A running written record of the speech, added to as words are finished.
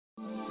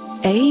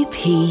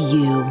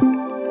APU.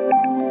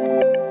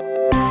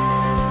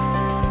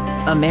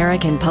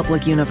 American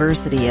Public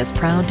University is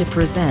proud to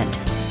present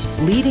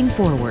Leading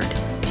Forward.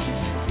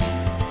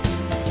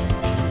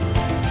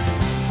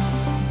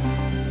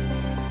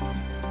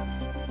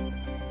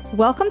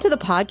 Welcome to the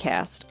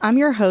podcast. I'm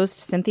your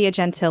host, Cynthia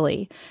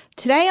Gentili.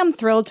 Today, I'm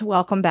thrilled to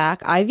welcome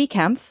back Ivy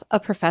Kempf, a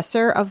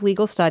professor of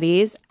legal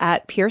studies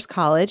at Pierce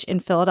College in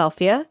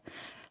Philadelphia,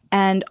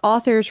 and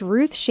authors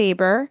Ruth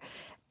Shaber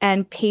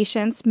and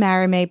Patience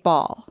Marimé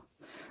Ball.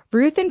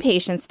 Ruth and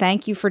Patience,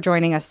 thank you for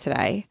joining us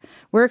today.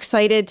 We're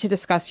excited to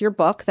discuss your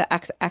book, The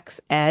XX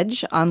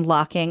Edge,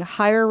 Unlocking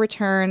Higher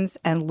Returns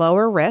and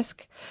Lower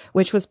Risk,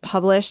 which was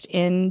published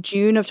in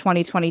June of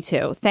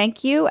 2022.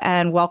 Thank you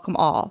and welcome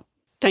all.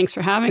 Thanks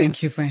for having us.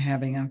 Thank you for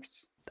having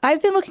us.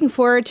 I've been looking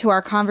forward to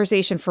our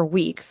conversation for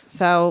weeks,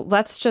 so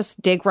let's just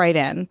dig right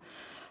in.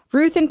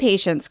 Ruth and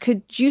Patience,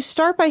 could you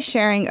start by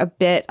sharing a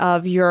bit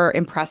of your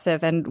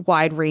impressive and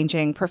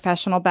wide-ranging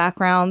professional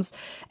backgrounds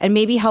and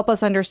maybe help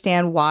us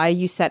understand why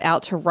you set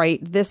out to write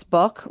this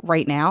book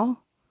right now?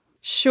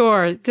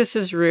 Sure. This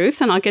is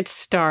Ruth, and I'll get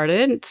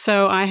started.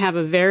 So I have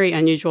a very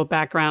unusual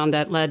background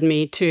that led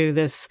me to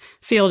this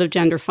field of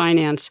gender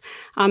finance.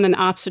 I'm an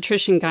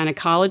obstetrician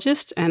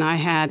gynecologist, and I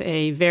had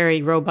a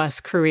very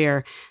robust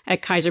career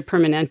at Kaiser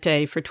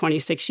Permanente for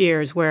 26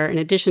 years, where in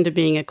addition to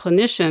being a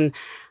clinician,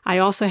 I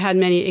also had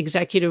many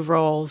executive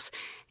roles.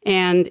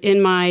 And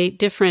in my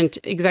different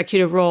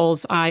executive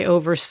roles, I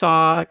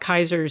oversaw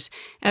Kaiser's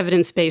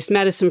evidence-based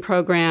medicine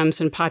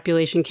programs and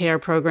population care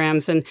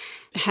programs and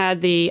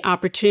had the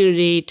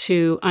opportunity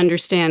to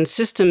understand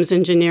systems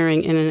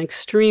engineering in an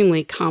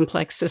extremely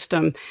complex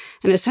system.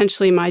 And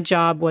essentially, my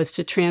job was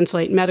to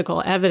translate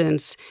medical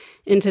evidence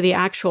into the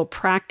actual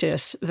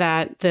practice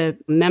that the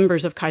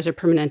members of Kaiser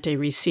Permanente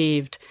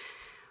received.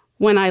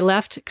 When I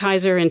left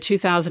Kaiser in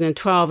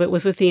 2012, it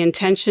was with the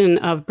intention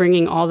of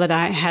bringing all that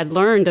I had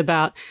learned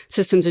about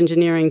systems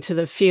engineering to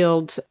the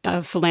field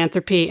of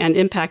philanthropy and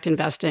impact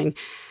investing.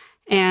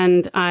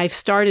 And I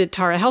started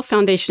Tara Health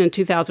Foundation in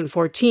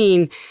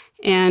 2014,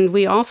 and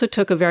we also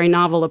took a very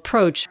novel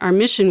approach. Our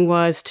mission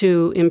was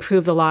to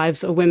improve the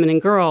lives of women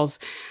and girls,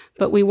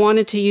 but we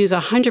wanted to use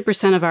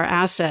 100% of our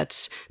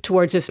assets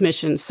towards this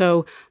mission.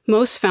 So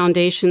most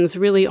foundations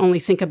really only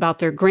think about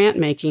their grant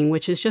making,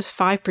 which is just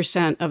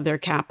 5% of their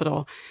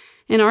capital.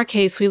 In our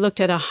case, we looked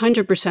at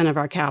 100% of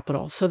our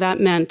capital. So that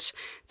meant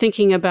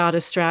thinking about a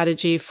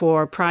strategy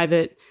for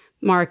private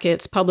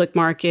markets, public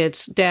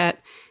markets, debt,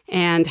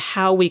 and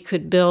how we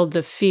could build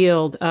the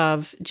field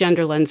of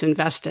gender lens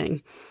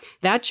investing.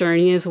 That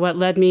journey is what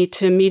led me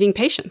to meeting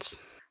Patience.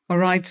 All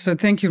right. So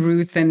thank you,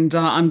 Ruth. And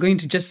I'm going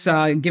to just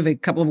give a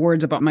couple of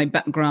words about my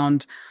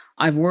background.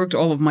 I've worked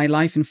all of my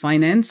life in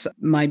finance.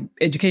 My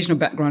educational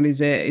background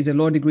is a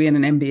law degree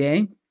and an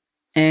MBA.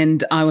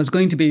 And I was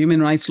going to be a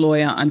human rights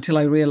lawyer until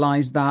I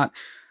realized that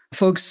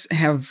folks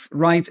have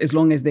rights as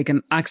long as they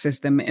can access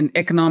them. And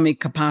economic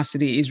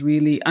capacity is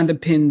really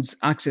underpins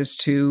access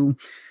to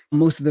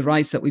most of the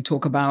rights that we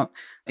talk about,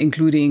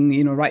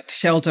 including, right to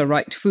shelter,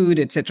 right to food,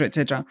 et cetera, et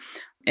cetera.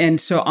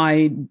 And so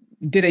I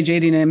did a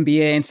JD and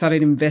MBA and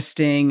started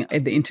investing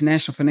at the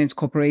International Finance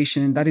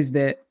Corporation, and that is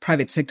the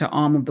private sector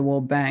arm of the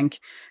World Bank.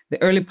 The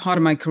early part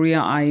of my career,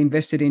 I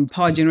invested in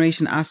power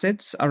generation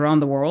assets around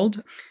the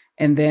world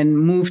and then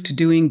moved to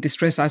doing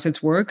distressed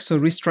assets work, so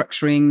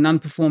restructuring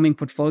non-performing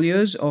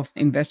portfolios of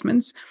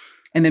investments.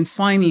 And then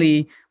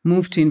finally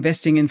moved to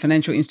investing in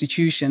financial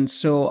institutions.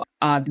 So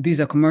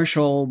these are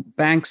commercial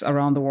banks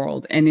around the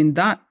world. And in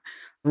that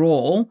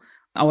role,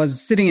 I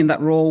was sitting in that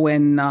role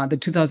when the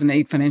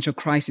 2008 financial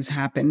crisis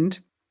happened.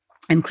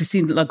 And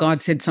Christine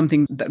Lagarde said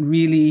something that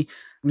really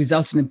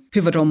resulted in a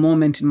pivotal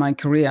moment in my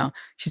career.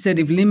 She said,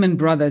 if Lehman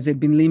Brothers had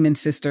been Lehman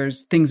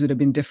Sisters, things would have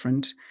been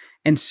different.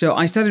 And so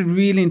I started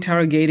really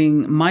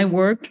interrogating my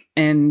work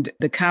and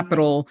the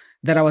capital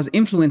that I was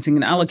influencing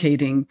and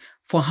allocating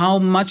for how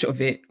much of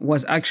it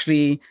was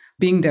actually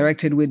being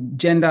directed with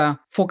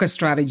gender-focused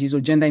strategies or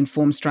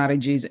gender-informed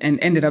strategies, and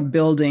ended up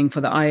building for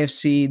the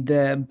IFC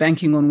the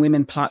Banking on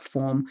Women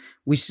platform,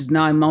 which is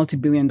now a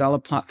multi-billion-dollar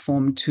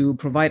platform to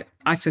provide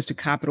access to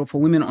capital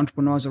for women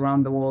entrepreneurs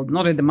around the world,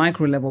 not at the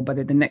micro level, but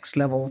at the next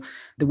level,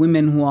 the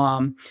women who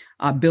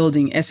are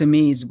building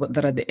SMEs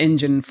that are the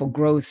engine for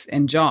growth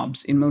and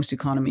jobs in most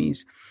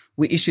economies.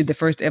 We issued the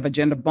first ever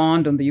gender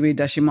bond on the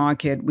Uridashi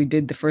market. We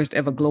did the first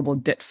ever global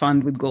debt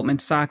fund with Goldman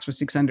Sachs for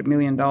 $600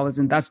 million,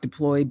 and that's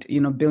deployed,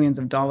 billions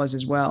of dollars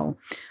as well.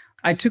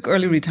 I took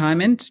early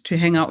retirement to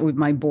hang out with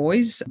my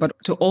boys, but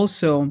to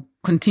also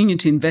continue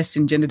to invest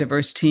in gender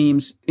diverse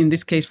teams, in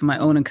this case for my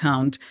own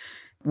account,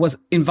 was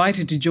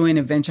invited to join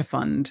a venture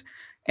fund.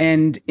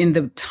 And in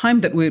the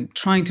time that we're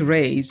trying to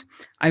raise,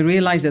 I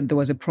realized that there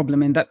was a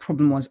problem, and that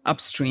problem was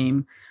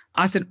upstream.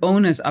 Asset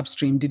owners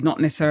upstream did not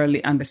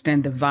necessarily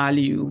understand the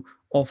value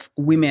of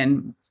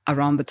women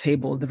around the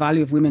table, the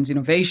value of women's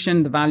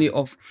innovation, the value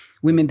of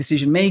women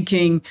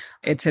decision-making,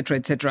 et cetera,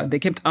 et cetera. They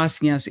kept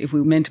asking us if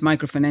we meant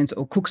microfinance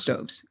or cook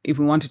stoves, if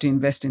we wanted to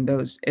invest in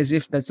those, as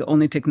if that's the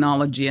only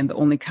technology and the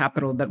only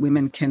capital that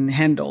women can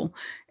handle.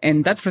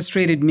 And that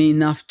frustrated me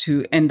enough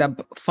to end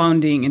up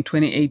founding in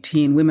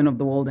 2018 Women of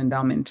the World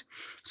Endowment.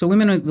 So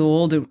Women of the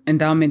World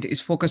Endowment is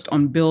focused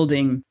on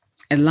building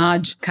a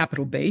large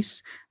capital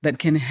base that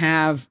can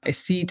have a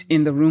seat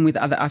in the room with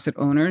other asset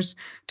owners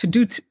to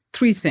do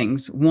three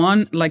things.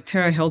 One, like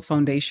Terra Health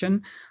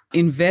Foundation,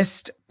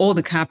 invest all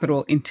the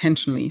capital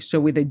intentionally, so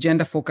with a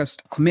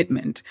gender-focused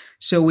commitment.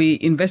 So we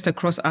invest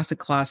across asset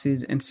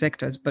classes and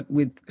sectors, but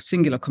with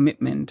singular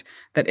commitment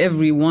that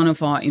every one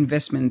of our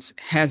investments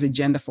has a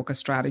gender-focused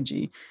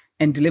strategy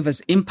and delivers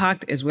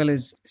impact as well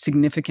as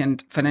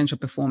significant financial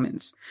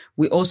performance.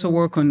 We also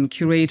work on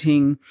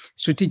curating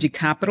strategic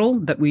capital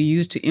that we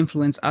use to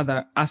influence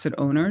other asset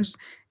owners.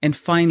 And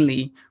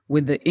finally,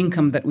 with the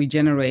income that we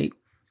generate,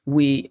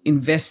 we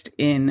invest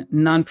in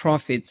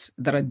nonprofits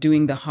that are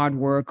doing the hard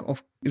work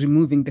of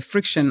removing the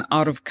friction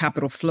out of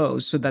capital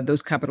flows so that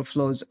those capital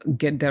flows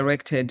get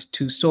directed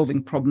to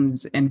solving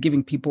problems and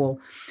giving people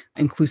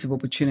inclusive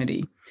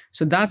opportunity.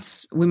 So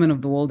that's Women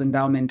of the World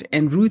Endowment.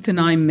 And Ruth and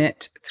I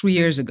met 3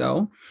 years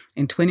ago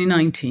in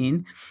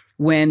 2019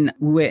 when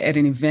we were at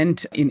an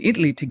event in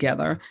Italy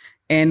together.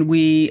 And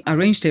we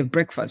arranged a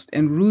breakfast.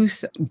 And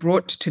Ruth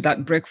brought to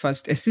that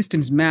breakfast a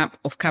systems map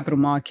of capital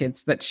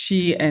markets that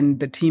she and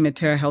the team at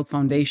Terra Health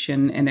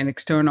Foundation and an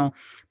external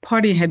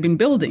party had been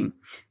building.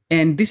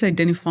 And this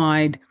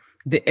identified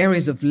the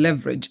areas of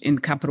leverage in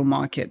capital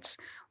markets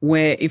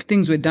where if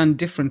things were done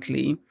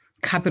differently,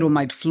 capital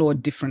might flow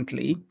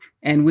differently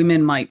and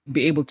women might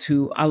be able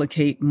to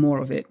allocate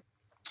more of it.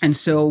 And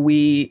so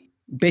we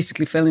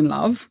basically fell in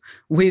love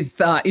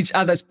with each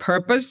other's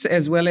purpose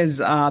as well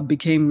as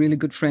became really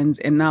good friends.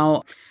 And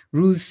now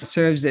Ruth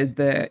serves as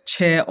the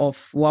chair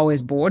of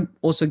Huawei's board,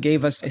 also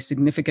gave us a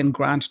significant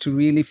grant to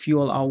really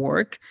fuel our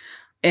work.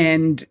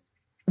 And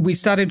we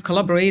started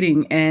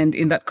collaborating. And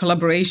in that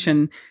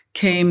collaboration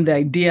came the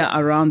idea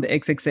around the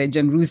XX Edge.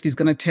 And Ruth is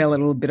going to tell a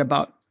little bit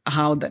about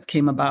how that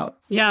came about.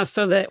 Yeah,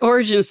 so the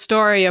origin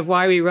story of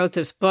why we wrote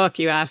this book,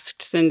 you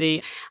asked,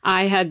 Cindy.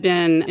 I had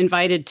been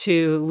invited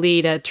to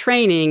lead a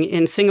training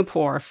in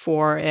Singapore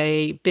for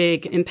a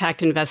big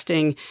impact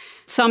investing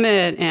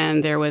summit,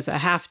 and there was a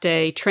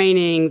half-day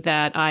training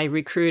that I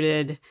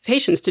recruited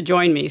patients to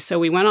join me. So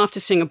we went off to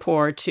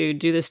Singapore to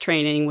do this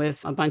training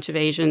with a bunch of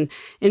Asian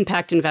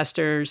impact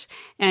investors,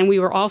 and we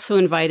were also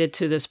invited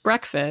to this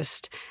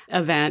breakfast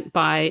event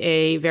by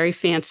a very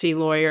fancy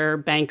lawyer,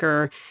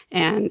 banker,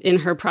 and in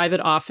her private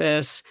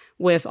office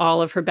with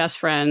all of her best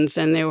friends.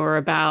 And there were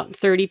about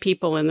 30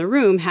 people in the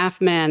room,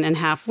 half men and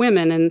half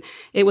women. And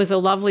it was a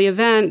lovely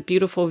event,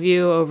 beautiful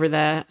view over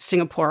the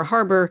Singapore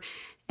harbor.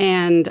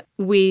 And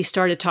we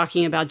started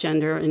talking about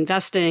gender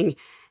investing.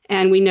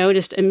 And we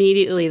noticed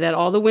immediately that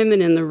all the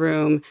women in the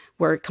room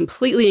were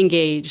completely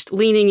engaged,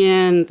 leaning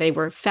in. They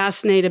were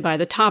fascinated by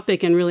the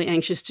topic and really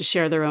anxious to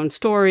share their own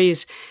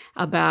stories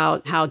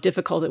about how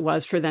difficult it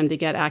was for them to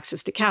get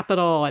access to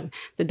capital and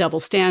the double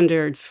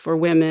standards for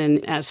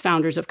women as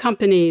founders of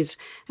companies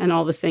and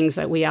all the things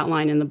that we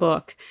outline in the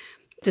book.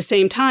 At the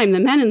same time, the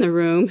men in the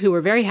room, who were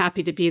very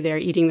happy to be there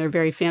eating their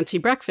very fancy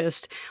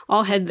breakfast,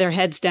 all had their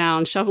heads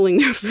down, shoveling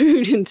their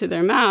food into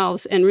their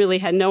mouths, and really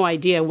had no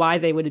idea why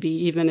they would be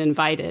even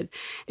invited.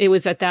 It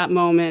was at that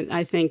moment,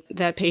 I think,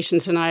 that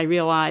Patience and I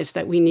realized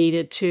that we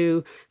needed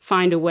to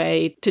find a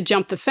way to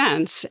jump the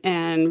fence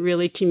and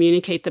really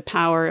communicate the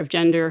power of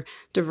gender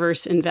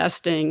diverse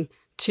investing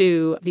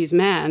to these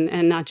men,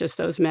 and not just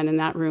those men in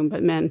that room,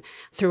 but men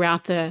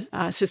throughout the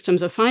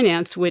systems of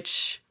finance,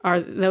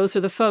 those are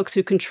the folks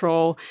who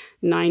control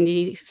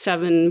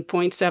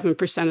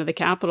 97.7% of the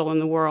capital in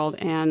the world.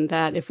 And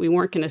that if we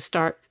weren't going to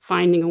start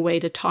finding a way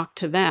to talk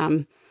to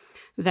them,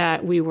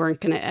 that we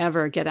weren't going to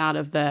ever get out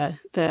of the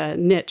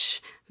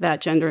niche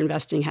that gender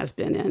investing has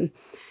been in.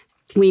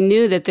 We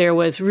knew that there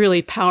was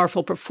really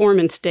powerful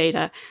performance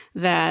data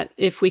that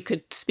if we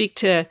could speak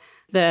to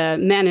the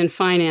men in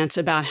finance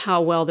about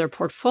how well their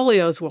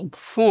portfolios will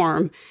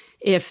perform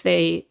if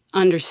they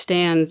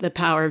understand the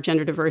power of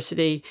gender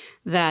diversity,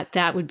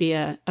 that would be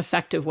an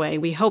effective way.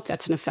 We hope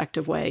that's an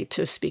effective way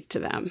to speak to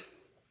them.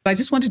 I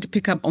just wanted to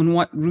pick up on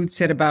what Ruth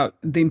said about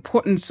the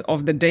importance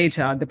of the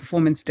data, the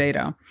performance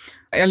data.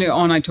 Earlier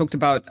on, I talked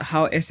about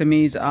how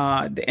SMEs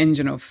are the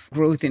engine of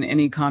growth in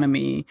any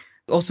economy.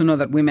 We also know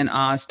that women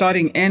are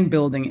starting and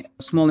building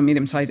small and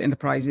medium-sized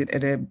enterprises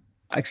at an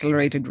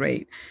accelerated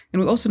rate. And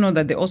we also know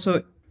that they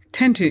also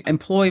tend to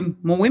employ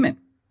more women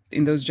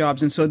in those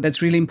jobs. And so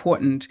that's really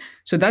important.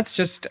 So that's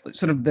just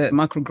sort of the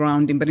macro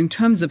grounding. But in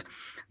terms of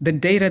the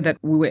data that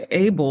we were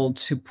able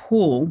to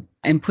pull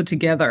and put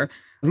together,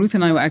 Ruth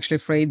and I were actually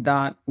afraid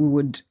that we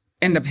would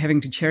end up having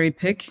to cherry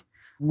pick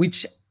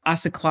which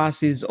asset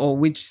classes or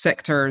which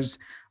sectors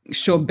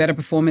show better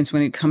performance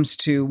when it comes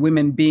to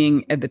women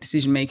being at the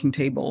decision-making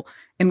table.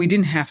 And we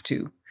didn't have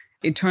to.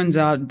 It turns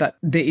out that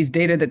there is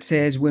data that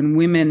says when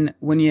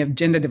you have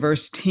gender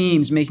diverse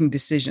teams making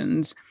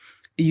decisions,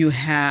 you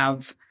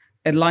have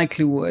a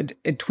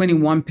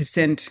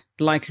 21%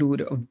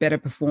 likelihood of better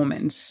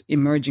performance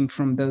emerging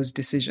from those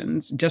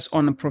decisions just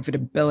on a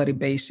profitability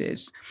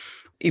basis.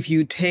 If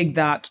you take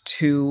that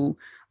to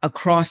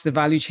across the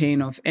value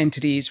chain of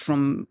entities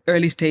from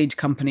early stage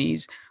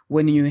companies,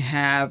 when you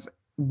have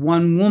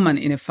one woman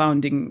in a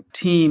founding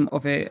team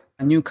of a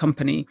new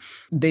company,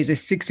 there's a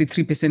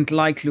 63%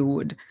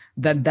 likelihood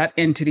that that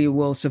entity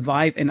will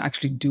survive and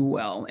actually do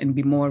well and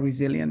be more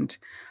resilient.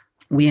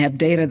 We have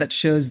data that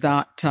shows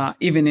that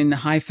even in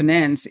high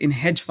finance, in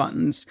hedge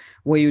funds,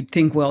 where you'd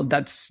think, well,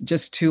 that's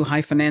just too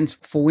high finance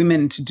for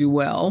women to do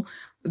well,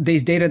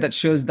 there's data that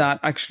shows that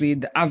actually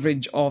the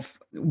average of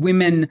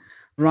women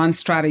run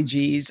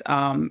strategies,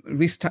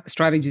 risk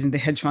strategies in the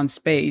hedge fund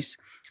space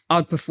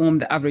outperformed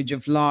the average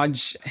of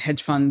large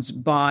hedge funds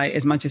by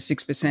as much as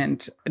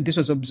 6%. This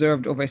was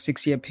observed over a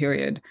 6-year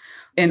period.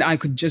 And I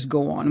could just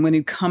go on. When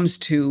it comes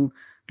to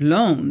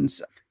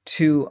loans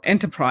to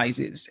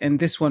enterprises, and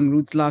this one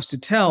Ruth loves to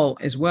tell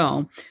as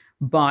well,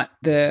 but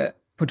the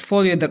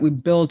portfolio that we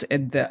built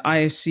at the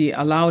IFC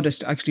allowed us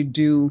to actually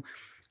do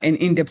an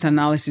in-depth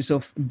analysis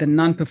of the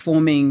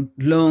non-performing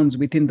loans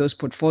within those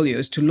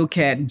portfolios to look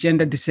at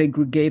gender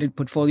disaggregated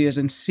portfolios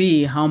and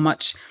see how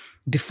much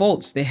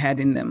defaults they had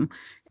in them.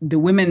 The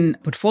women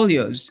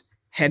portfolios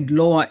had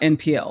lower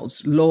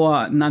NPLs,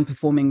 lower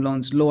non-performing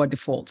loans, lower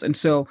defaults. And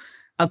so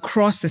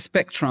across the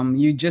spectrum,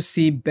 you just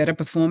see better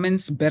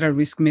performance, better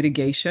risk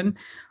mitigation.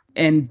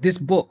 And this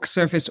book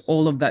surfaced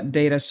all of that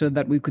data so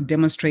that we could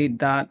demonstrate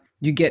that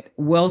you get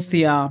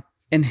wealthier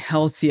and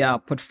healthier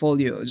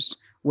portfolios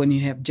when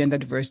you have gender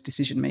diverse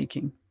decision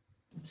making.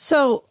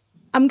 So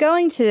I'm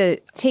going to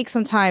take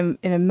some time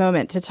in a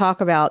moment to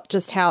talk about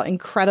just how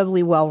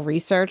incredibly well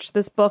researched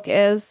this book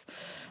is.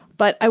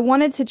 But I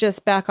wanted to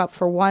just back up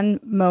for one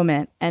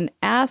moment and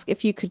ask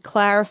if you could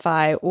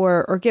clarify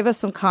or give us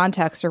some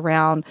context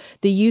around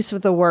the use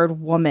of the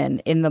word woman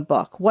in the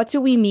book. What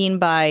do we mean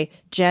by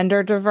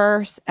gender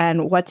diverse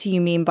and what do you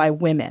mean by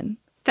women?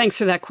 Thanks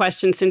for that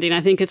question, Cindy. And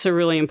I think it's a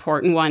really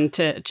important one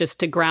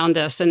to ground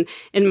us. And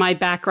in my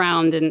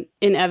background in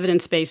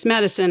evidence-based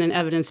medicine and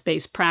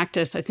evidence-based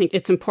practice, I think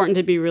it's important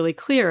to be really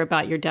clear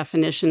about your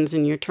definitions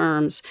and your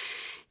terms.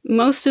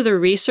 Most of the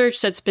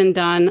research that's been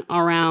done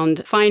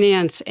around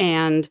finance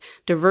and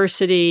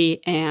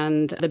diversity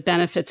and the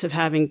benefits of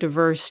having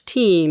diverse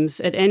teams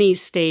at any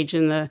stage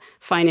in the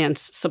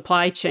finance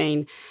supply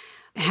chain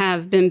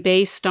have been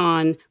based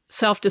on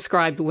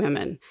self-described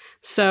women.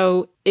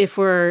 So if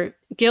we're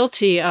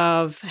guilty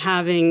of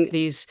having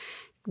these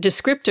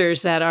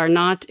descriptors that are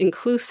not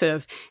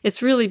inclusive,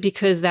 it's really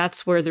because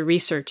that's where the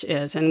research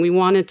is. And we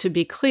wanted to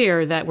be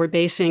clear that we're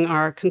basing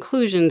our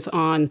conclusions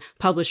on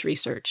published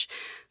research.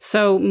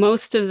 So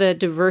most of the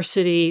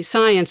diversity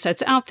science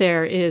that's out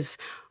there is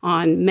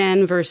on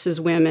men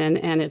versus women,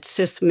 and it's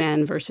cis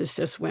men versus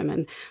cis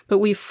women. But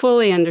we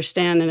fully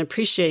understand and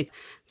appreciate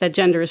that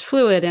gender is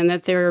fluid and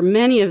that there are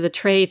many of the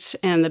traits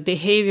and the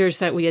behaviors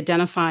that we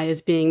identify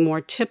as being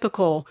more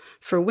typical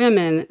for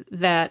women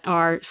that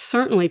are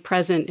certainly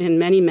present in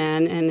many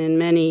men and in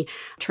many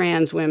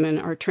trans women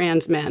or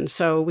trans men.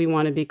 So we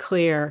want to be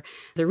clear.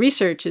 The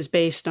research is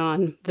based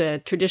on the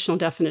traditional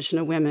definition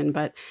of women,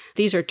 but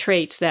these are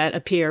traits that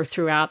appear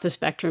throughout the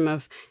spectrum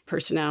of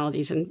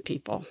personalities and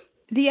people.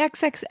 The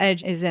XX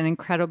Edge is an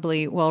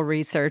incredibly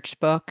well-researched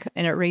book,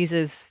 and it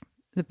raises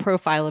the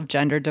profile of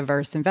gender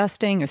diverse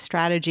investing, a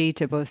strategy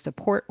to both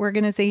support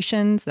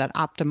organizations that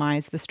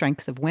optimize the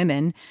strengths of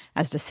women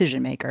as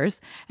decision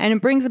makers, and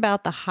it brings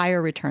about the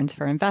higher returns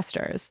for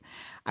investors.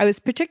 I was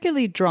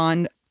particularly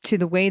drawn to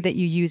the way that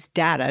you use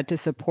data to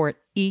support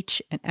each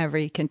and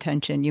every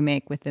contention you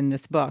make within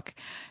this book.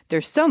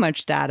 There's so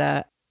much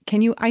data.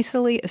 Can you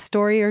isolate a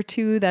story or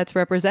two that's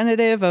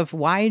representative of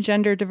why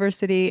gender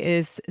diversity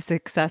is a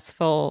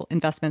successful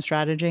investment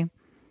strategy?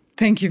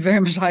 Thank you very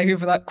much, Ivy,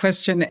 for that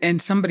question.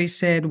 And somebody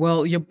said,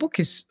 well, your book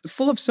is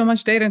full of so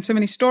much data and so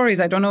many stories.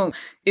 I don't know.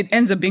 It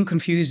ends up being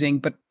confusing.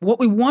 But what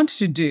we wanted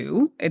to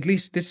do, at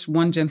least this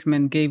one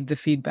gentleman gave the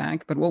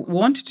feedback, but what we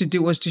wanted to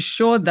do was to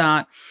show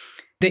that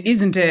there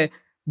isn't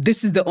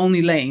this is the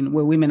only lane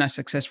where women are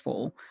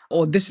successful,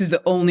 or this is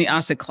the only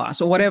asset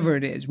class, or whatever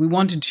it is. We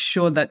wanted to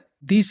show that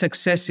these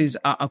successes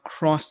are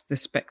across the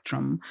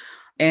spectrum.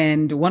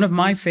 And one of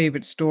my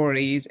favorite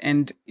stories,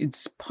 and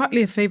it's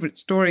partly a favorite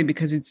story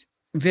because it's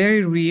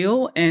very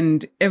real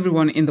and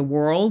everyone in the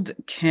world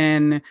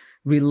can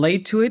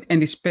relate to it,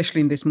 and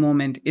especially in this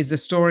moment, is the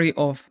story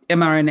of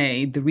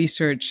mRNA, the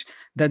research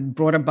that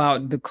brought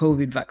about the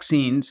COVID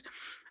vaccines.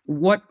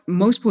 What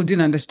most people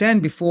didn't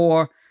understand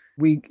before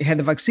we had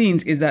the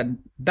vaccines is that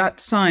that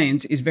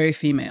science is very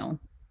female.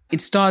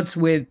 It starts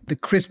with the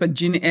CRISPR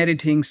gene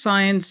editing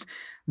science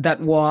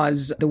that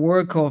was the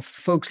work of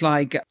folks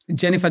like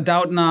Jennifer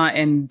Doudna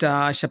and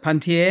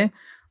Charpentier,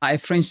 a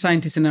French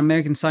scientist and an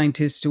American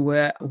scientist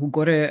who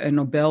got a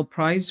Nobel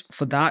Prize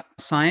for that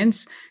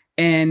science.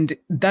 And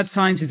that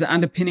science is the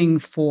underpinning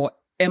for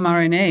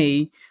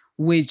mRNA,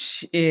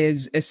 which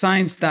is a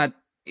science that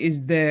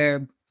is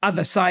the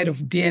other side of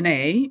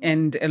DNA,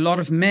 and a lot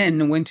of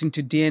men went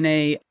into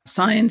DNA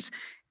science.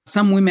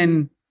 Some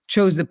women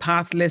chose the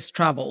path less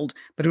traveled,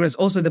 but it was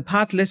also the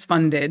path less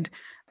funded,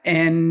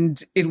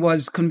 and it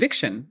was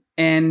conviction.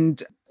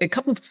 And a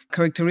couple of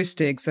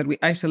characteristics that we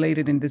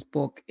isolated in this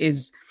book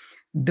is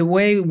the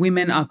way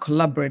women are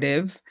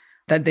collaborative,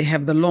 that they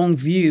have the long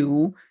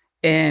view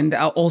and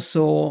are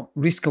also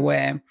risk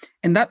aware.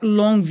 And that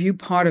long view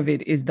part of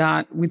it is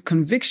that with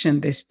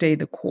conviction, they stay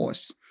the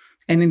course.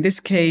 And in this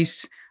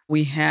case,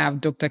 we have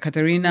Dr.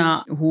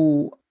 Katerina,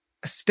 who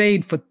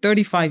stayed for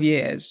 35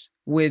 years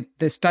with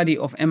the study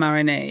of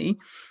mRNA,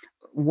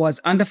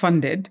 was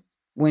underfunded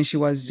when she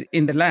was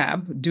in the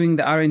lab doing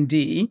the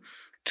R&D,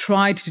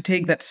 tried to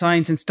take that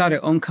science and start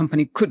her own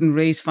company, couldn't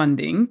raise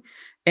funding.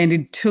 And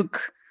it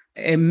took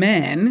a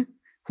man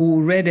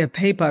who read a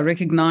paper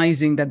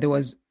recognizing that there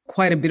was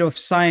quite a bit of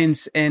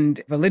science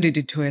and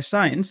validity to her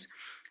science,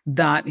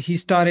 that he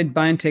started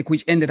BioNTech,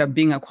 which ended up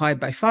being acquired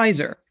by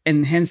Pfizer,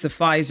 and hence the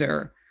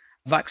Pfizer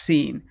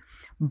vaccine.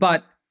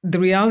 But the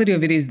reality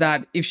of it is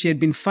that if she had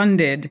been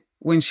funded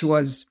when she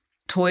was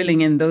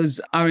toiling in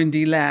those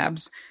R&D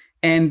labs,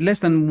 and less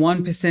than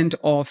 1%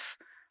 of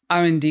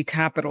R&D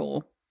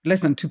capital,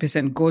 less than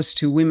 2% goes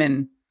to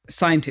women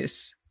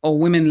scientists or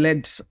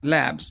women-led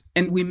labs,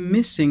 and we're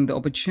missing the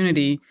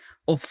opportunity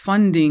of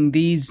funding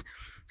these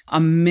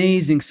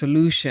amazing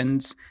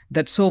solutions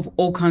that solve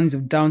all kinds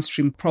of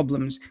downstream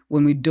problems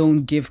when we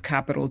don't give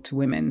capital to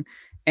women.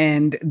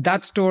 And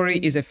that story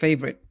is a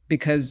favorite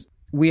because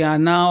we are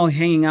now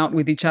hanging out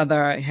with each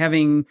other,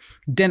 having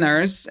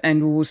dinners,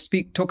 and we will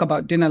talk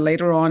about dinner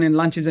later on in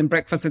lunches and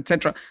breakfast,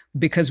 etc.,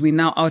 because we're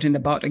now out and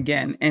about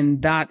again.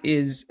 And that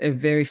is a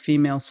very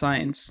female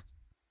science.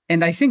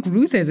 And I think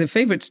Ruth has a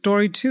favorite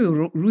story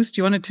too. Ruth, do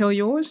you want to tell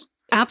yours?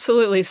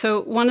 Absolutely.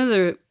 So one of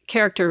the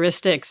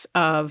characteristics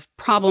of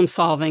problem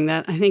solving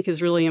that I think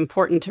is really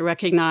important to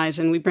recognize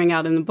and we bring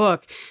out in the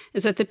book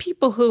is that the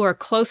people who are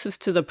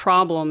closest to the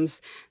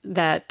problems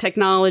that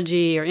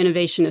technology or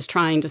innovation is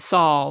trying to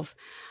solve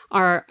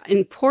are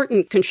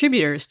important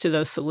contributors to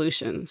those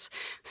solutions.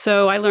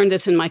 So I learned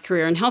this in my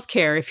career in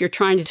healthcare. If you're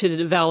trying to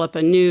develop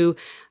a new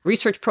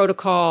research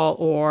protocol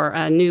or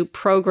a new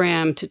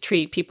program to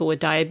treat people with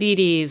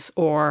diabetes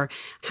or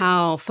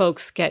how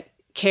folks get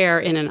care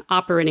in an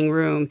operating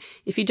room,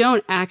 if you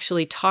don't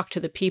actually talk to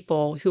the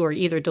people who are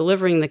either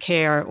delivering the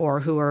care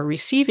or who are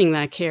receiving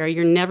that care,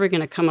 you're never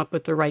going to come up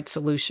with the right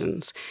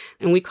solutions.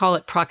 And we call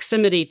it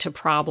proximity to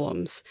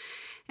problems.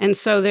 And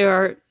so there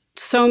are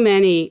so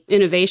many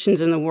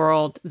innovations in the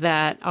world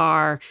that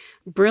are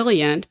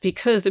brilliant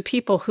because the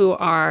people who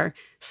are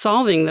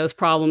solving those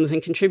problems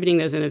and contributing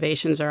those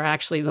innovations are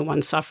actually the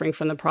ones suffering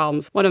from the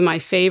problems. One of my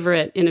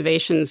favorite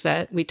innovations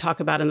that we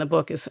talk about in the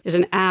book is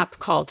an app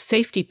called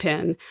Safety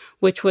Pin,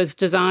 which was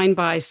designed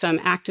by some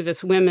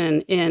activist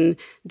women in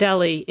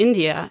Delhi,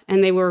 India,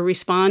 and they were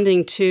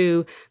responding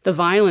to the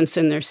violence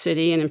in their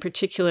city, and in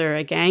particular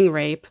a gang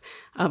rape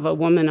of a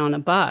woman on a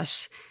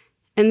bus.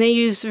 And they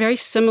use very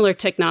similar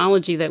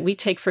technology that we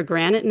take for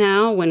granted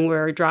now when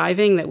we're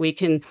driving, that we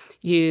can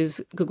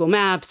use Google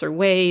Maps or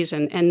Waze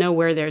and know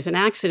where there's an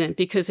accident,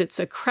 because it's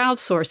a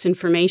crowdsourced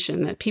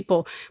information that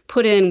people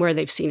put in where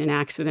they've seen an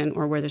accident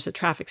or where there's a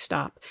traffic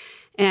stop.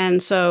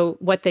 And so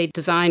what they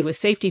designed with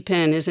Safety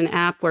Pin is an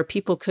app where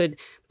people could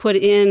put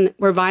in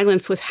where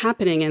violence was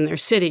happening in their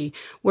city,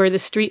 where the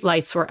street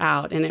lights were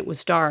out and it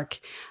was dark,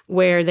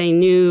 where they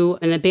knew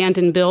an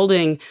abandoned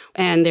building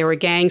and there were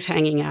gangs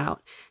hanging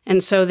out.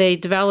 And so they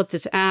developed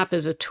this app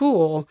as a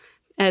tool,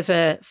 as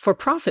a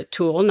for-profit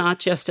tool, not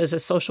just as a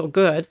social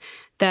good,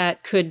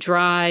 that could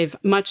drive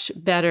much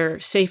better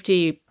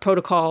safety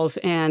protocols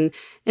and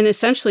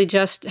essentially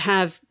just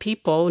have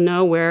people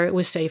know where it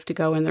was safe to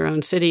go in their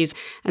own cities.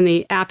 And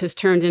the app has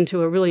turned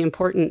into a really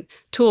important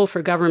tool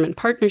for government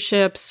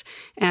partnerships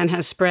and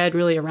has spread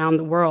really around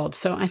the world.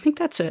 So I think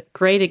that's a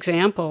great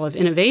example of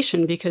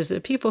innovation because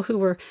the people who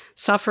were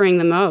suffering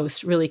the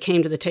most really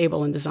came to the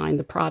table and designed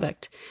the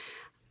product.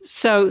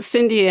 So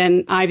Cindy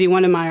and Ivy,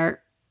 one of my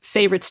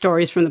favorite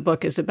stories from the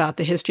book is about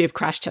the history of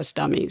crash test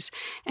dummies.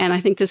 And I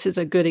think this is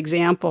a good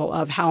example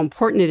of how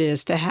important it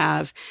is to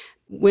have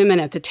women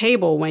at the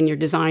table when you're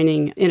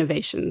designing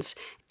innovations,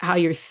 how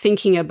you're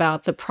thinking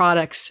about the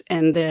products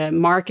and the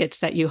markets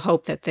that you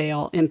hope that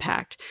they'll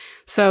impact.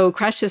 So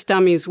crash test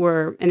dummies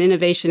were an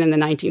innovation in the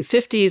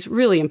 1950s,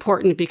 really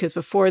important because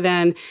before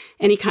then,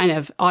 any kind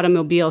of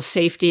automobile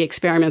safety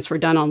experiments were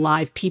done on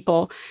live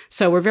people.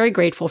 So we're very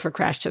grateful for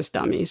crash test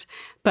dummies.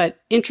 But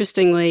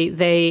interestingly,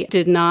 they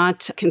did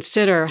not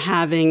consider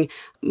having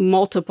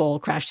multiple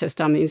crash test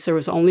dummies. There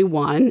was only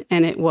one,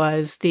 and it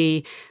was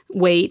the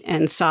weight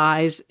and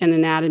size and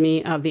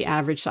anatomy of the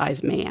average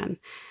size man.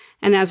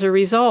 And as a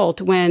result,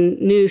 when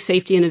new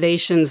safety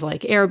innovations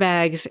like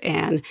airbags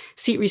and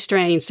seat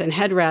restraints and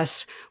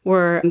headrests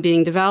were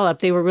being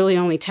developed, they were really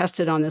only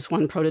tested on this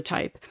one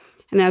prototype.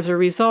 And as a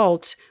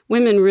result,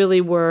 women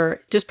really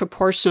were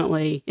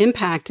disproportionately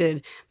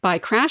impacted by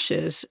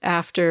crashes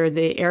after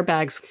the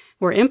airbags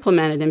were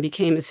implemented and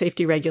became a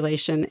safety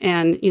regulation.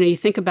 And, you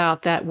think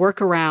about that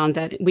workaround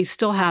that we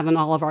still have in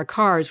all of our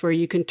cars where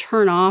you can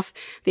turn off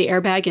the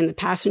airbag in the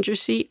passenger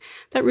seat.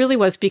 That really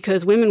was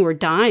because women were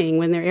dying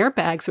when their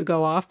airbags would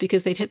go off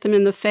because they'd hit them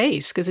in the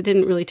face because it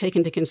didn't really take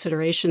into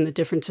consideration the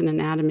difference in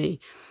anatomy.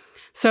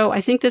 So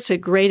I think that's a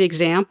great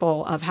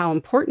example of how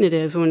important it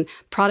is when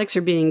products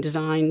are being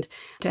designed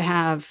to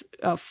have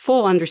a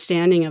full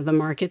understanding of the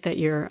market that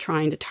you're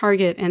trying to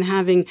target and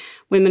having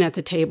women at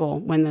the table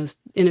when those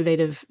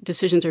innovative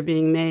decisions are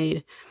being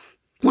made.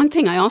 One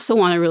thing I also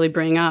want to really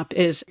bring up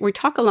is we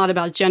talk a lot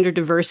about gender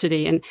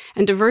diversity and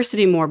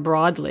diversity more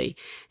broadly.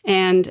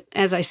 And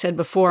as I said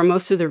before,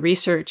 most of the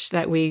research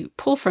that we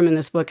pull from in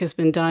this book has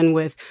been done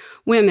with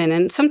women.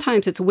 And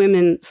sometimes it's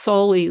women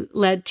solely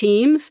led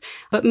teams,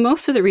 but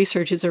most of the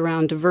research is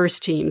around diverse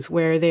teams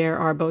where there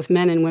are both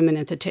men and women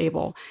at the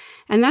table.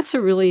 And that's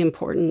a really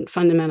important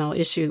fundamental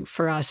issue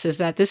for us, is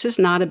that this is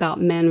not about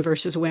men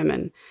versus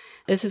women.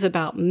 This is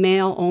about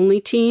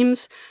male-only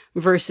teams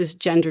versus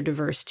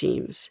gender-diverse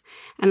teams.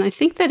 And I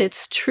think that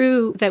it's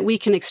true that we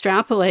can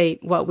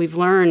extrapolate what we've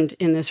learned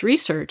in this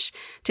research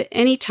to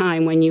any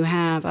time when you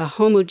have a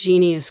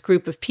homogeneous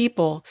group of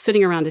people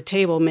sitting around a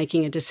table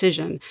making a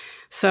decision.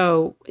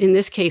 So in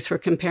this case, we're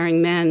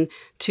comparing men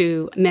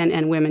to men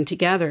and women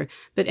together.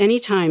 But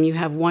anytime you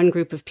have one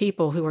group of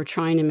people who are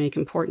trying to make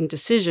important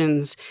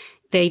decisions,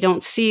 they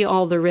don't see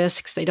all the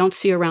risks. They don't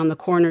see around the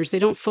corners. They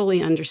don't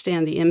fully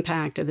understand the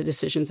impact of the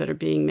decisions that are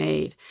being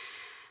made.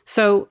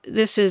 So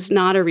this is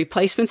not a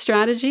replacement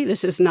strategy.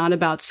 This is not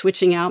about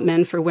switching out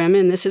men for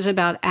women. This is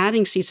about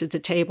adding seats at the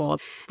table,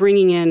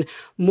 bringing in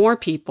more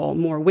people,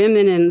 more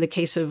women in the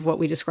case of what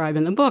we describe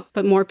in the book,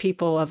 but more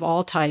people of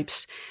all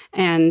types.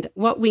 And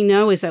what we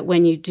know is that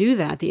when you do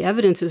that, the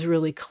evidence is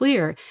really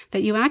clear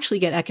that you actually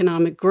get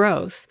economic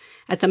growth.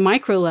 At the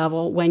micro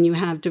level, when you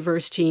have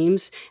diverse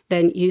teams,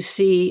 then you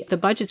see the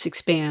budgets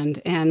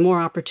expand and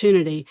more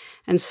opportunity.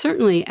 And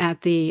certainly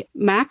at the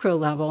macro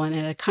level and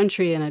at a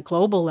country and a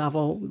global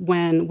level,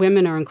 when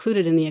women are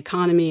included in the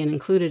economy and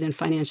included in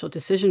financial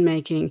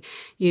decision-making,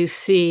 you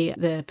see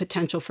the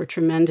potential for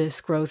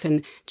tremendous growth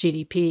in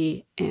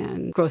GDP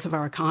and growth of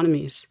our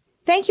economies.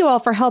 Thank you all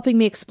for helping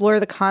me explore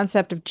the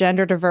concept of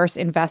gender-diverse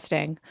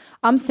investing.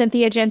 I'm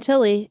Cynthia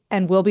Gentili,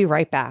 and we'll be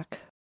right back.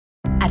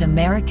 At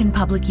American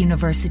Public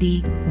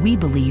University, we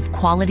believe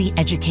quality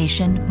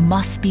education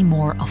must be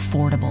more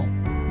affordable.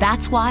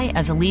 That's why,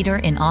 as a leader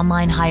in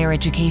online higher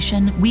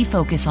education, we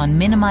focus on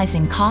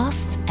minimizing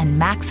costs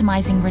and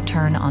maximizing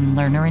return on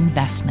learner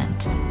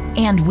investment.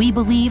 And we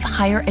believe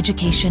higher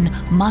education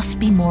must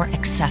be more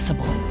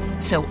accessible.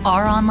 So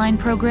our online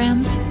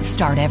programs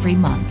start every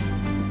month.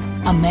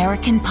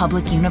 American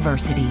Public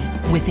University,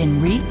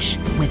 within reach,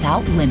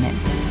 without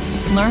limits.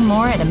 Learn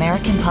more at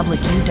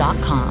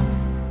AmericanPublicU.com.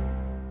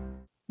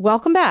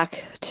 Welcome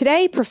back.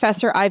 Today,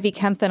 Professor Ivy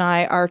Kempf and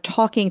I are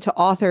talking to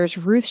authors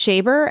Ruth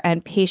Shaber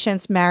and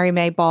Patience Mary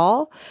May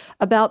Ball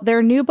about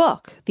their new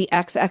book, The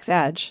XX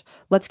Edge.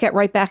 Let's get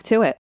right back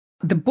to it.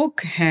 The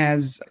book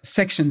has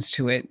sections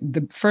to it.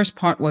 The first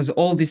part was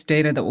all this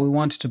data that we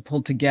wanted to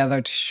pull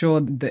together to show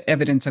the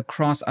evidence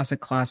across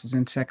asset classes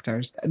and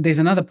sectors. There's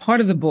another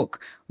part of the book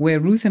where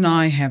Ruth and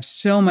I have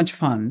so much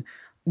fun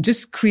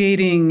just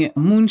creating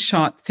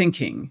moonshot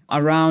thinking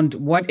around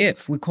what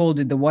if. We called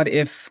it the what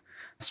if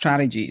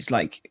strategies,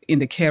 like in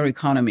the care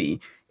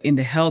economy, in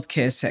the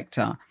healthcare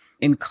sector,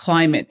 in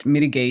climate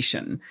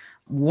mitigation.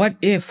 What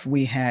if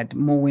we had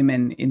more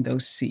women in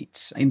those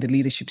seats, in the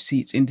leadership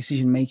seats, in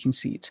decision-making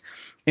seats?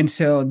 And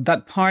so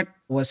that part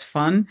was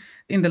fun.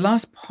 In the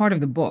last part of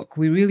the book,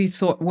 we really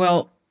thought,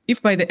 well,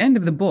 if by the end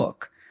of the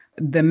book,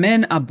 the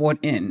men are bought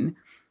in,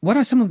 what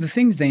are some of the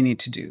things they need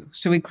to do?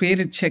 So we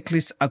created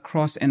checklists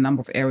across a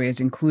number of areas,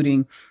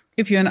 including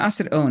if you're an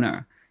asset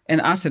owner, an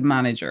asset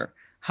manager,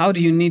 how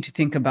do you need to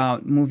think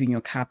about moving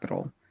your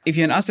capital? If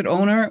you're an asset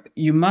owner,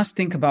 you must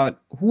think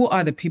about who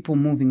are the people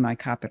moving my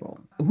capital?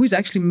 Who is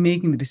actually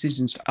making the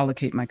decisions to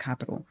allocate my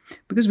capital?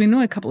 Because we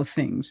know a couple of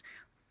things.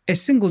 A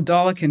single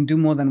dollar can do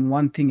more than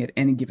one thing at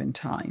any given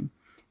time.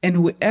 And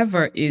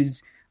whoever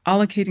is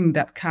allocating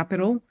that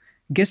capital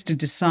gets to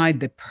decide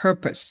the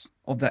purpose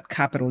of that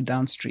capital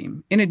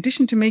downstream. In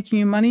addition to making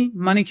you money,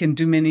 money can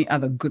do many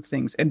other good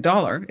things.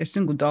 A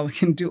single dollar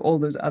can do all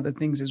those other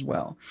things as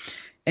well.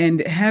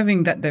 And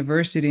having that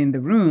diversity in the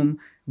room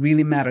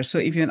really matters. So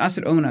if you're an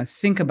asset owner,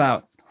 think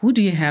about who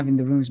do you have in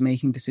the rooms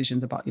making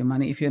decisions about your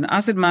money? If you're an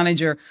asset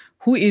manager,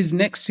 who is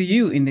next to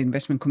you in the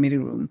investment committee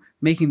room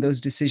making those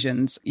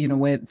decisions,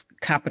 where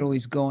capital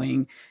is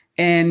going?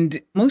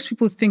 And most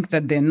people think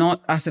that they're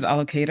not asset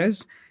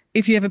allocators.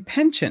 If you have a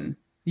pension,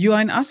 you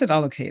are an asset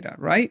allocator,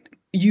 right?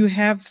 You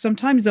have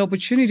sometimes the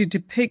opportunity to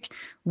pick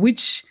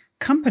which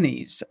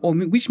companies or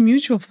which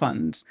mutual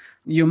funds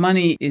your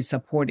money is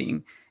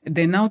supporting.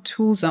 There are now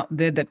tools out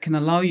there that can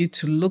allow you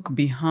to look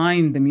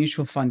behind the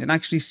mutual fund and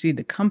actually see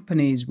the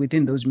companies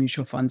within those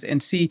mutual funds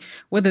and see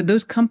whether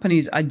those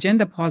companies are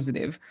gender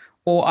positive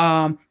or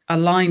are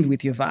aligned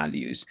with your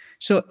values.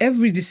 So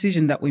every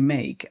decision that we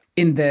make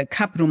in the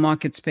capital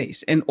market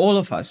space, and all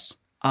of us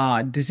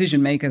are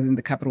decision makers in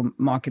the capital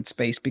market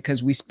space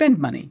because we spend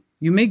money.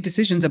 You make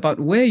decisions about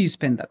where you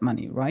spend that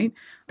money, right?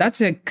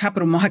 That's a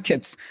capital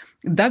markets.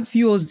 That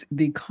fuels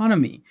the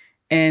economy.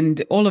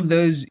 And all of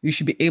those you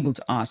should be able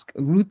to ask.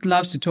 Ruth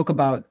loves to talk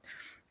about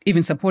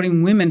even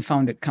supporting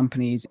women-founded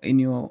companies in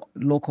your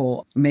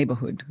local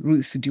neighborhood.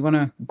 Ruth, do you want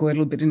to go a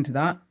little bit into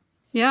that?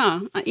 Yeah.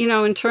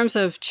 In terms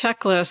of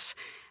checklists,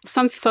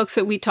 some folks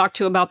that we talk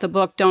to about the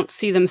book don't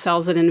see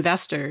themselves as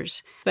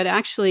investors. But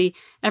actually,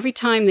 every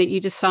time that you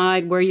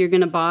decide where you're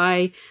going to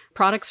buy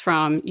products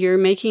from, you're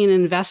making an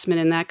investment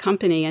in that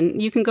company.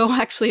 And you can go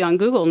actually on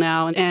Google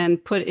now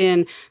and put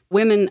in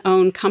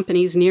women-owned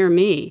companies near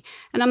me.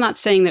 And I'm not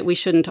saying that we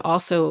shouldn't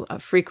also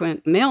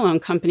frequent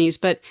male-owned companies,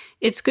 but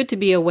it's good to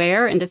be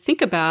aware and to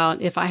think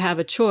about, if I have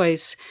a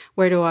choice,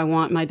 where do I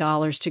want my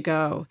dollars to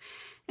go?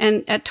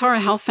 And at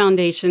Tara Health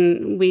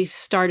Foundation, we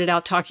started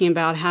out talking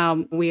about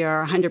how we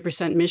are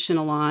 100% mission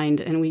aligned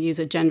and we use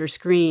a gender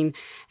screen.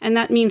 And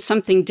that means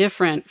something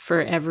different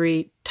for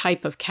every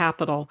type of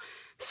capital.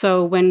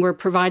 So when we're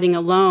providing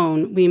a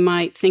loan, we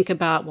might think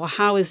about, well,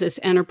 how is this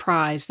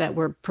enterprise that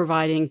we're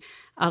providing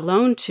a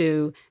loan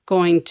to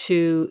going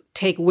to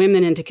take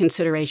women into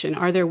consideration?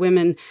 Are there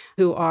women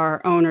who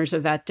are owners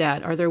of that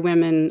debt? Are there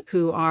women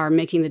who are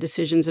making the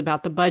decisions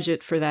about the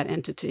budget for that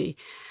entity?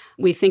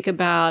 We think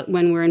about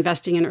when we're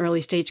investing in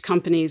early stage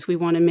companies, we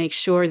want to make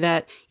sure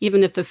that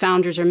even if the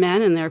founders are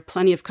men, and there are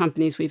plenty of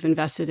companies we've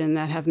invested in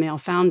that have male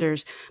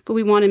founders, but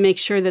we want to make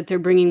sure that they're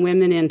bringing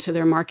women into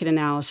their market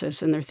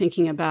analysis and they're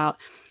thinking about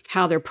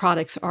how their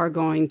products are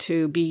going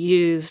to be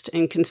used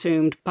and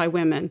consumed by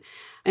women.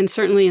 And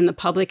certainly in the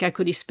public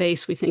equity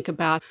space, we think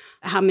about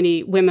how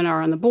many women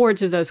are on the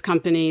boards of those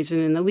companies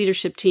and in the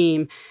leadership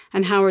team,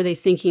 and how are they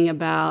thinking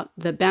about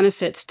the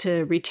benefits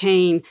to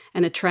retain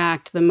and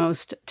attract the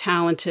most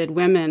talented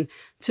women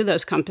to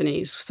those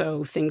companies.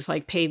 So things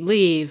like paid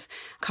leave,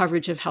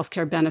 coverage of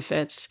healthcare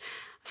benefits.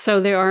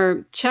 So there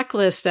are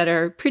checklists that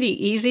are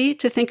pretty easy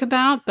to think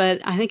about, but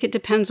I think it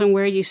depends on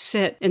where you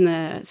sit in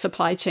the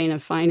supply chain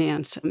of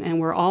finance. And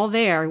we're all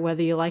there,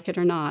 whether you like it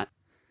or not.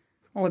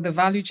 Or the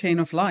value chain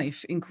of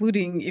life,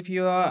 including if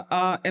you are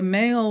a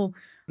male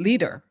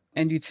leader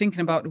and you're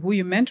thinking about who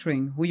you're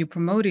mentoring, who you're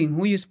promoting,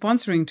 who you're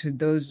sponsoring to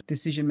those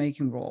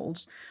decision-making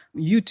roles,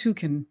 you too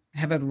can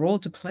have a role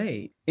to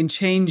play in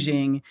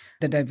changing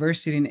the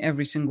diversity in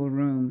every single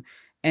room.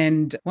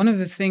 And one of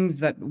the things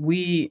that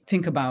we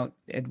think about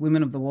at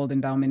Women of the World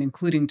Endowment,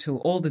 including to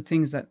all the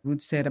things that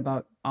Ruth said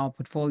about our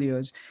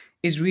portfolios,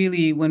 is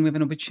really when we have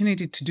an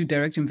opportunity to do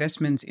direct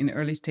investments in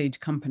early stage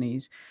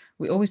companies,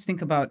 we always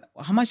think about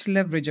how much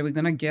leverage are we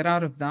going to get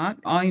out of that?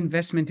 Our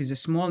investment is a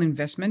small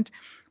investment,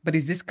 but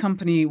is this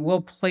company well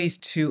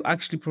placed to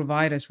actually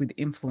provide us with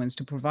influence,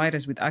 to provide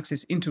us with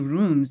access into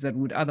rooms that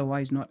would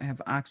otherwise not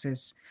have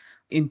access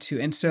into?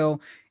 And so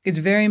it's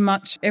very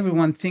much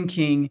everyone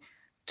thinking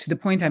to the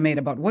point I made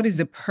about what is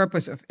the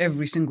purpose of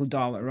every single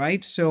dollar,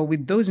 right? So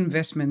with those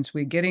investments,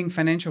 we're getting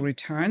financial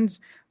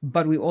returns,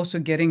 but we're also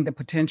getting the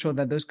potential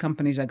that those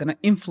companies are going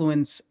to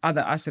influence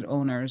other asset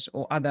owners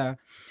or other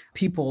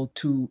people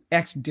to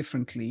act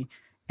differently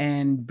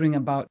and bring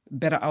about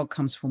better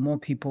outcomes for more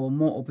people,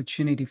 more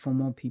opportunity for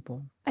more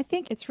people. I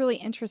think it's really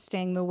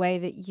interesting the way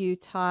that you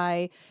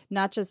tie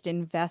not just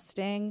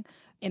investing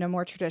in a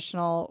more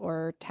traditional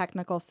or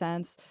technical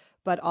sense,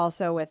 but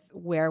also with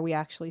where we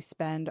actually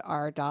spend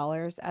our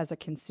dollars as a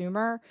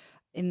consumer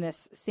in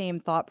this same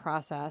thought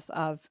process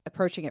of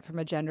approaching it from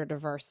a gender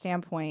diverse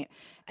standpoint.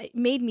 It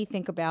made me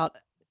think about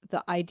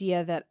the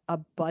idea that a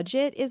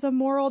budget is a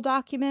moral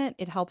document.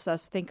 It helps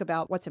us think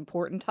about what's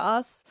important to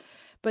us,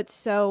 but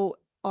so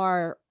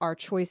are our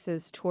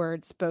choices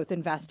towards both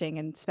investing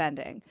and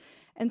spending.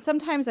 And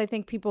sometimes I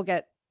think people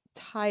get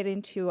tied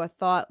into a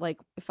thought like,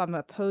 if I'm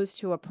opposed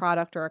to a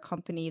product or a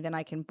company, then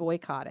I can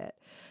boycott it.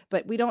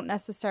 But we don't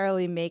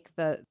necessarily make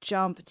the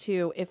jump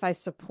to, if I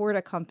support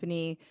a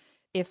company,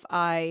 if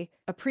I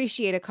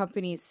appreciate a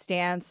company's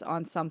stance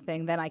on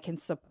something, then I can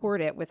support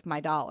it with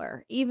my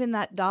dollar. Even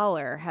that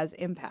dollar has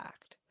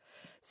impact.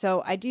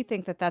 So I do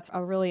think that that's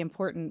a really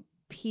important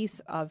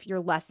piece of your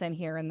lesson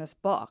here in this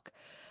book.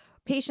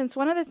 Patience,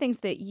 one of the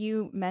things that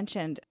you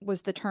mentioned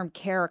was the term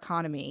care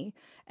economy,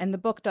 and the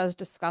book does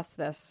discuss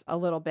this a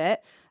little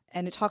bit,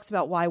 and it talks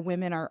about why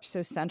women are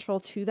so central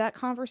to that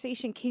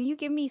conversation. Can you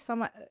give me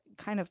some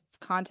kind of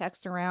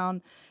context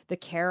around the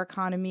care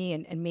economy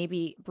and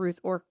maybe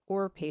Ruth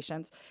or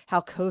Patience,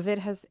 how COVID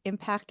has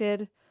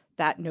impacted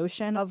that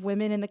notion of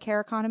women in the care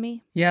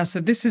economy? Yeah,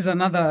 so this is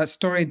another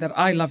story that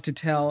I love to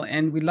tell,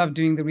 and we love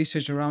doing the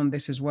research around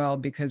this as well,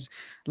 because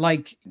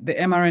like the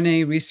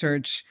mRNA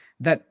research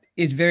that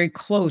is very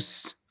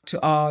close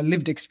to our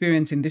lived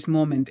experience in this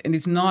moment. And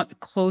it's not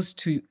close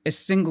to a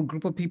single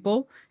group of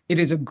people. It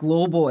is a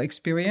global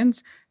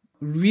experience.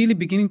 Really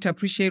beginning to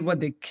appreciate what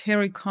the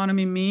care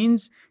economy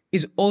means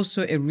is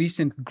also a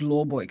recent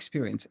global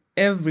experience.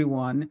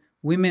 Everyone,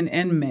 women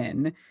and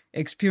men,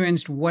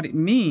 experienced what it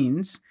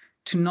means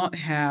to not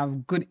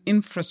have good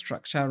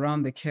infrastructure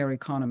around the care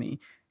economy.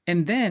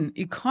 And then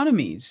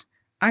economies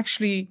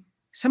actually,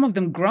 some of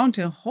them ground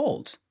to a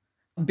halt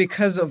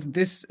because of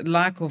this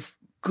lack of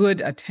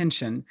good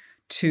attention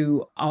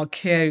to our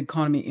care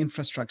economy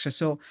infrastructure.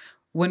 So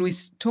when we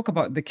talk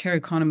about the care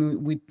economy,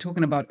 we're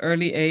talking about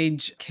early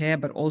age care,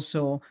 but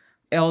also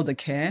elder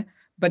care.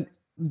 But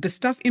the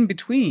stuff in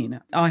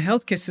between, our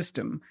healthcare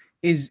system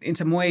is in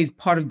some ways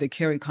part of the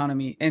care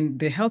economy. And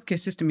the healthcare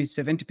system is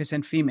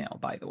 70% female,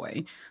 by the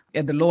way,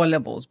 at the lower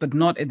levels, but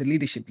not at the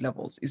leadership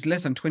levels. It's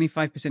less than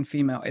 25%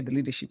 female at the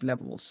leadership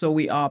level. So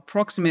we are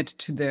proximate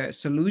to the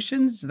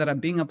solutions that are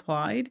being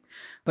applied,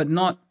 but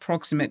not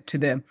proximate to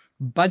the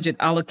budget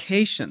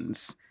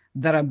allocations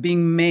that are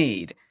being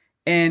made.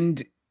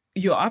 And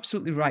you're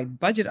absolutely right.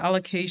 Budget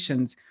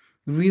allocations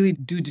really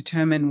do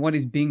determine what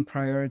is being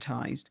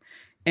prioritized.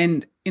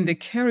 And in the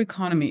care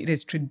economy, it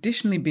has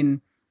traditionally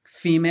been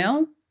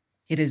female.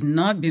 It has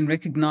not been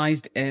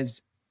recognized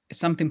as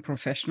something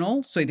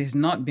professional, so it has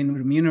not been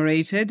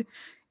remunerated.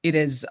 It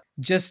has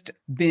just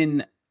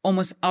been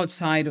almost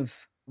outside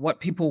of what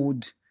people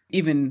would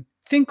even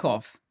think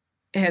of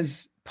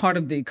as part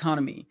of the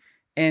economy.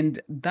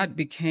 And that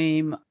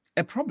became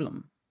a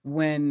problem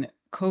when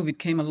COVID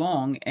came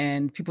along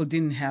and people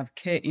didn't have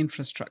care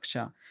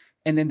infrastructure.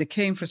 And then the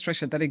care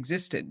infrastructure that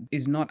existed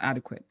is not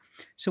adequate.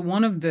 So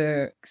one of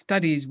the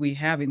studies we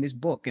have in this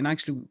book, and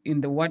actually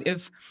in the what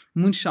if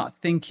moonshot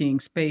thinking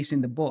space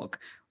in the book,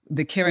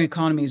 the care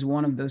economy is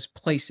one of those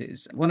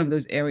places, one of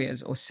those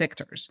areas or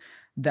sectors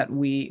that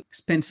we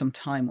spent some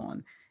time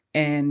on.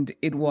 And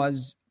it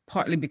was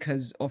partly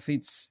because of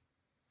its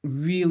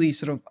really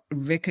sort of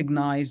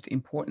recognized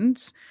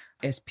importance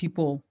as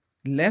people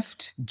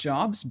left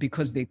jobs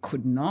because they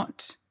could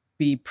not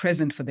be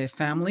present for their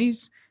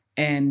families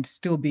and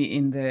still be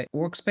in the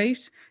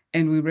workspace.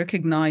 And we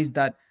recognize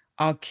that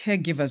our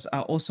caregivers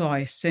are also our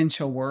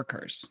essential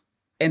workers.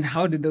 And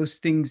how do those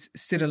things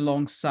sit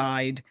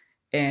alongside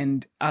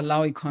and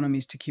allow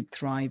economies to keep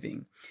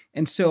thriving?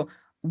 And so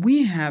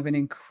we have an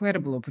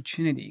incredible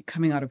opportunity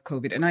coming out of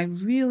COVID.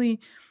 And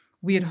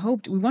we had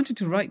hoped, we wanted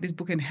to write this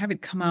book and have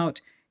it come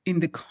out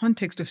in the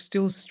context of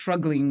still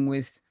struggling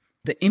with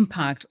the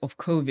impact of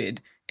COVID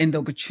and the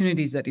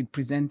opportunities that it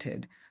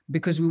presented,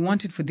 because we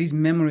wanted for these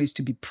memories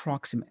to be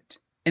proximate.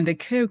 And the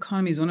care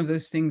economy is one of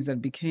those things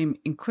that became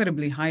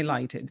incredibly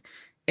highlighted.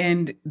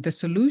 And the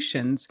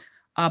solutions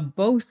are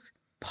both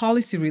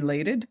policy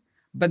related,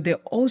 but they're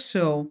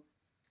also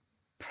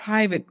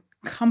private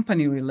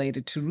company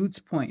related, to Ruth's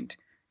point.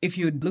 If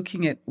you're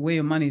looking at where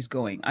your money is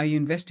going, are you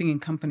investing in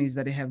companies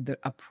that have the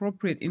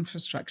appropriate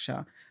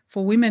infrastructure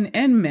for women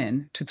and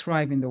men to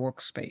thrive in the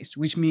workspace,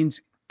 which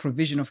means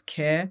provision of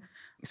care,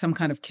 some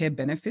kind of care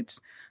benefits,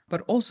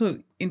 but also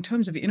in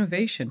terms of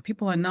innovation.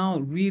 People are now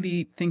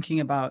really thinking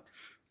about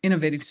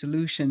innovative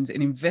solutions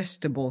and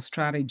investable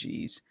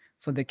strategies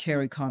for the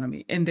care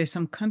economy. And there's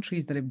some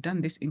countries that have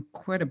done this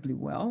incredibly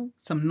well,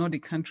 some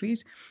Nordic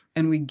countries,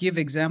 and we give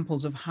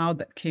examples of how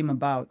that came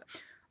about.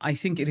 I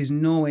think it is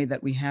Norway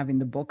that we have in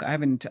the book. I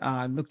haven't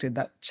looked at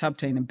that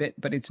chapter in a bit,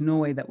 but it's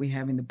Norway that we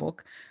have in the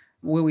book,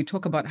 where we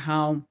talk about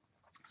how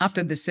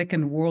after the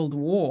Second World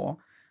War,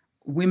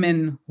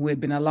 women who had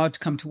been allowed to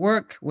come to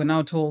work were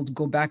now told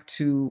go back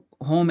to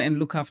home and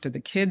look after the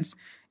kids.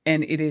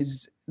 And it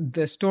is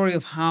the story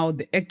of how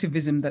the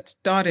activism that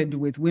started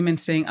with women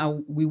saying,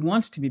 we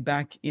want to be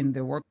back in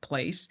the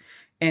workplace,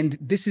 and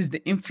this is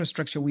the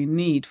infrastructure we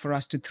need for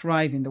us to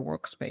thrive in the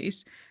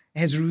workspace,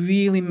 has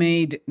really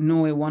made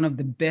Norway one of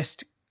the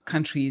best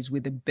countries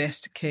with the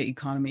best care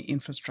economy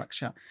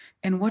infrastructure.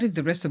 And what if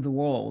the rest of the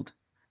world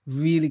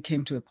really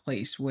came to a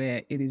place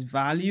where it is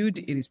valued,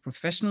 it is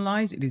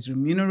professionalized, it is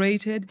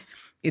remunerated,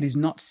 it is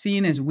not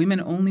seen as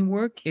women-only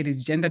work, it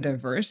is gender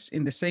diverse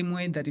in the same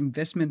way that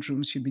investment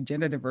rooms should be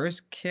gender diverse,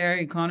 care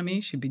economy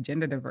should be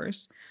gender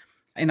diverse.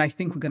 And I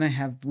think we're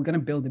going to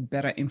build a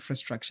better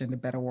infrastructure and a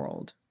better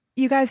world.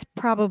 You guys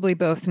probably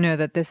both know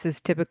that this is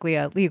typically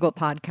a legal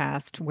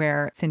podcast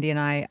where Cindy and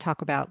I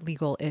talk about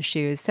legal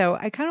issues. So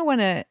I kind of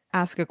want to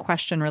ask a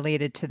question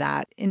related to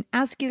that and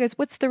ask you guys,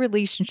 what's the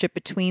relationship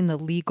between the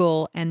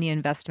legal and the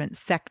investment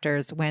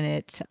sectors when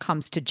it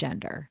comes to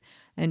gender?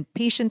 And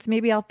Patience,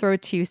 maybe I'll throw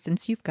it to you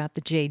since you've got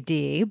the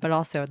JD, but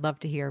also I'd love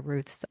to hear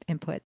Ruth's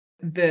input.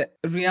 The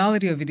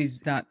reality of it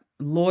is that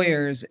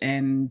lawyers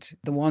and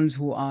the ones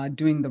who are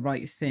doing the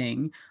right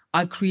thing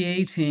are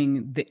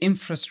creating the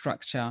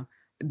infrastructure,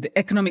 the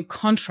economic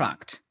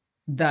contract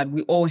that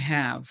we all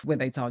have,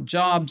 whether it's our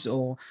jobs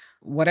or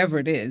whatever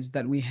it is,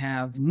 that we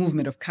have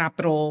movement of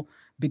capital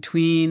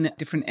between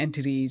different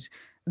entities.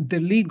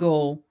 The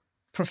legal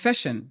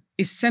profession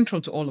is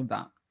central to all of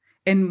that.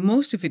 And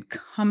most of it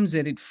comes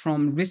at it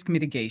from risk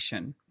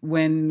mitigation.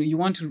 When you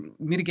want to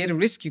mitigate a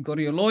risk, you go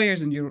to your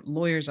lawyers, and your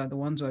lawyers are the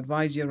ones who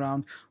advise you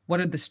around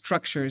what are the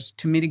structures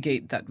to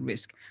mitigate that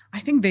risk. I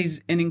think there's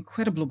an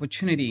incredible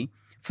opportunity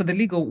for the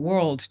legal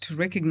world to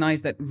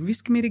recognize that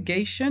risk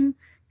mitigation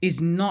is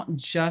not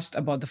just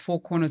about the four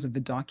corners of the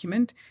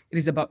document. It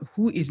is about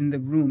who is in the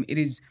room. It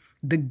is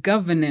the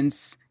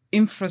governance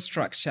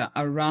infrastructure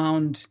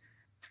around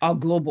our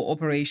global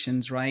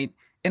operations, right?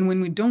 And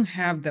when we don't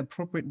have the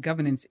appropriate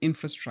governance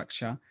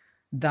infrastructure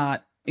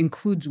that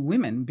includes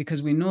women,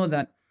 because we know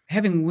that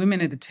having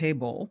women at the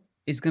table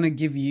is going to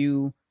give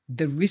you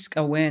the risk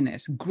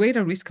awareness,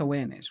 greater risk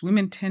awareness.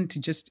 Women tend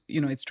to just,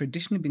 it's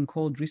traditionally been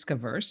called risk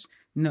averse.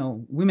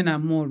 No, women are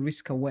more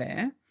risk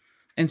aware.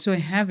 And so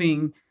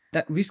having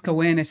that risk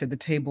awareness at the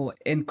table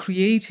and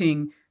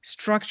creating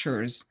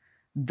structures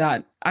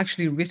that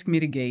actually risk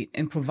mitigate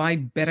and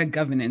provide better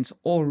governance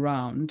all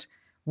around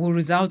will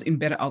result in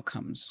better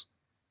outcomes.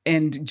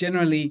 And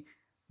generally,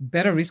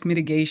 better risk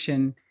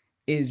mitigation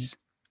is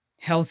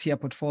healthier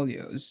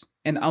portfolios,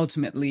 and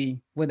ultimately,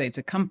 whether it's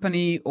a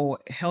company or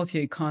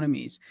healthier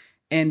economies,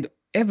 and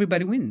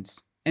everybody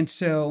wins. And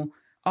so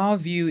our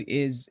view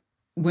is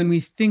when we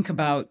think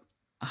about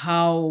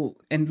how,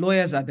 and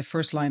lawyers are the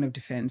first line of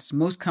defense.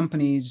 Most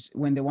companies,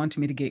 when they want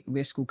to mitigate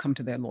risk, will come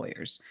to their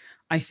lawyers.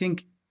 I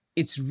think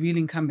it's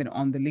really incumbent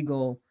on the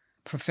legal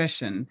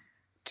profession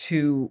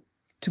to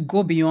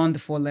go beyond the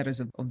four letters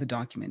of the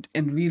document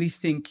and really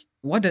think,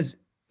 what does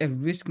a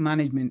risk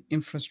management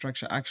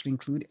infrastructure actually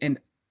include? And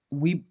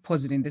we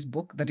posit in this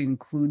book that it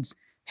includes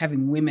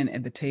having women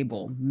at the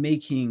table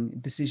making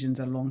decisions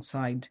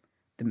alongside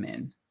the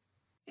men.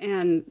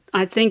 And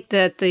I think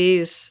that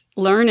these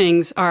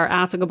learnings are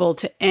applicable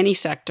to any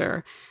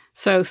sector.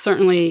 So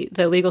certainly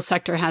the legal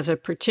sector has a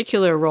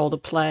particular role to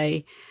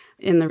play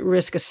in the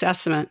risk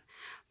assessment.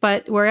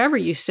 But wherever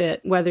you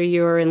sit, whether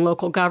you're in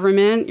local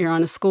government, you're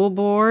on a school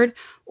board,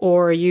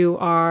 or you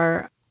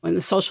are in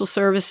the social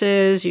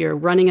services, you're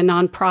running a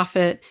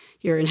nonprofit,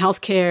 you're in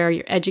healthcare,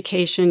 you're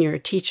education, you're a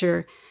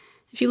teacher.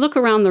 If you look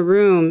around the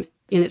room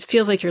and it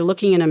feels like you're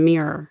looking in a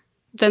mirror,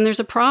 then there's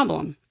a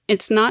problem.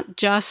 It's not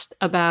just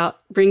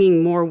about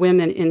bringing more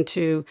women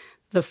into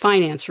the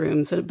finance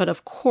rooms, but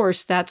of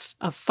course, that's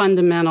a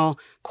fundamental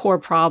core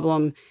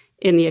problem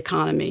in the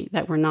economy,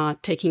 that we're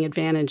not taking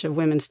advantage of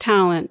women's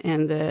talent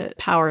and the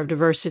power of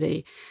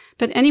diversity.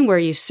 But anywhere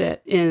you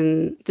sit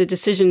in the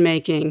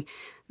decision-making,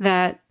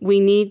 that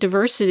we need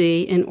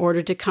diversity in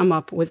order to come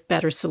up with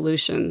better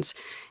solutions.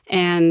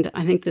 And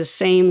I think the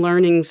same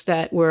learnings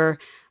that we're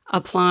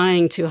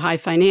applying to high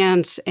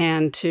finance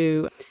and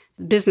to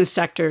business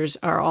sectors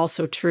are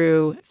also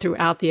true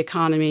throughout the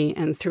economy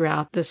and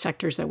throughout the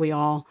sectors that we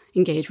all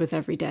engage with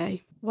every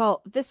day.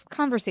 Well, this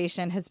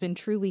conversation has been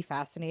truly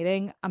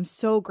fascinating. I'm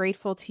so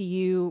grateful to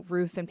you,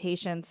 Ruth and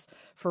Patience,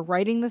 for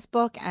writing this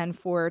book and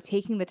for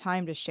taking the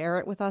time to share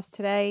it with us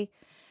today.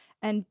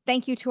 And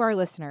thank you to our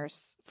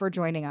listeners for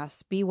joining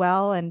us. Be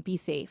well and be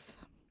safe.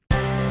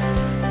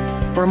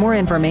 For more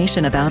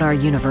information about our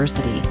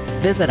university,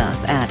 visit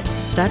us at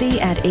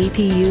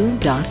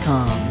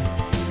studyatapu.com.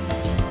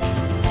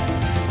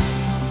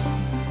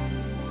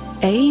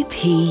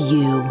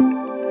 APU,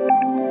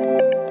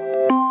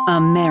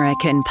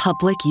 American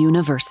Public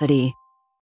University.